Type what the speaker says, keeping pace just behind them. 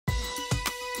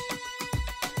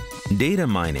Data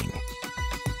mining.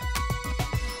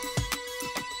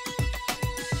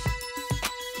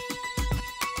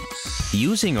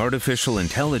 Using artificial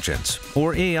intelligence,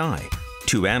 or AI,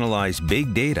 to analyze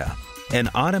big data and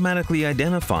automatically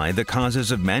identify the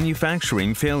causes of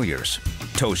manufacturing failures.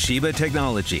 TOSHIBA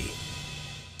technology.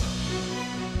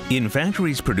 In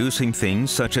factories producing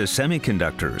things such as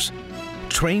semiconductors,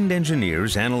 trained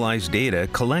engineers analyze data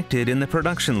collected in the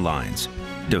production lines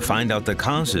to find out the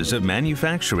causes of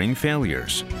manufacturing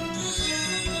failures.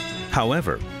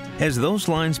 However, as those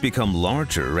lines become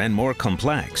larger and more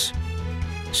complex,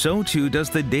 so too does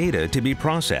the data to be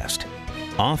processed,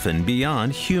 often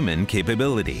beyond human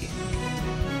capability.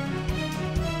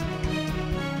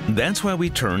 That's why we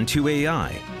turn to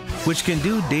AI, which can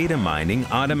do data mining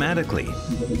automatically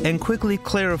and quickly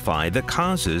clarify the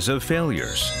causes of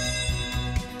failures.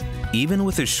 Even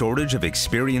with a shortage of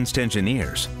experienced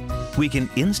engineers, we can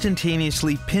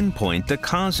instantaneously pinpoint the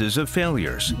causes of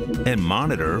failures and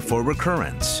monitor for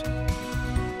recurrence.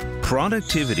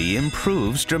 Productivity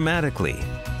improves dramatically.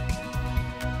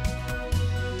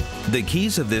 The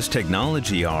keys of this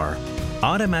technology are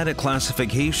automatic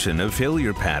classification of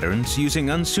failure patterns using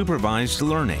unsupervised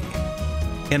learning,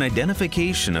 and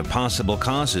identification of possible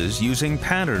causes using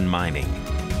pattern mining.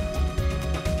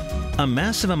 A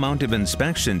massive amount of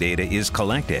inspection data is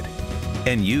collected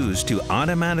and used to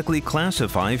automatically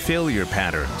classify failure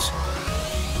patterns.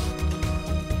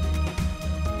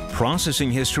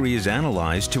 Processing history is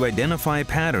analyzed to identify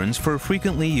patterns for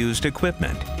frequently used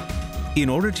equipment in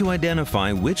order to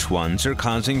identify which ones are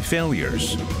causing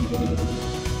failures.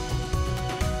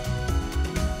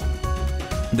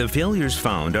 The failures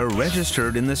found are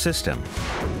registered in the system.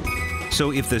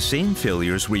 So if the same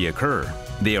failures reoccur,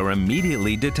 they are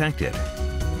immediately detected.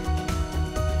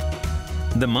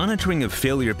 The monitoring of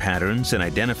failure patterns and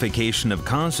identification of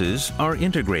causes are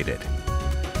integrated.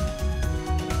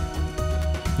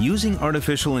 Using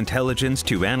artificial intelligence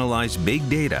to analyze big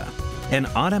data and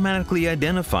automatically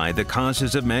identify the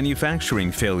causes of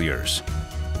manufacturing failures.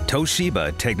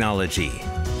 TOSHIBA technology.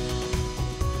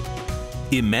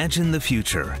 Imagine the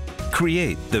future.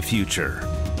 Create the future.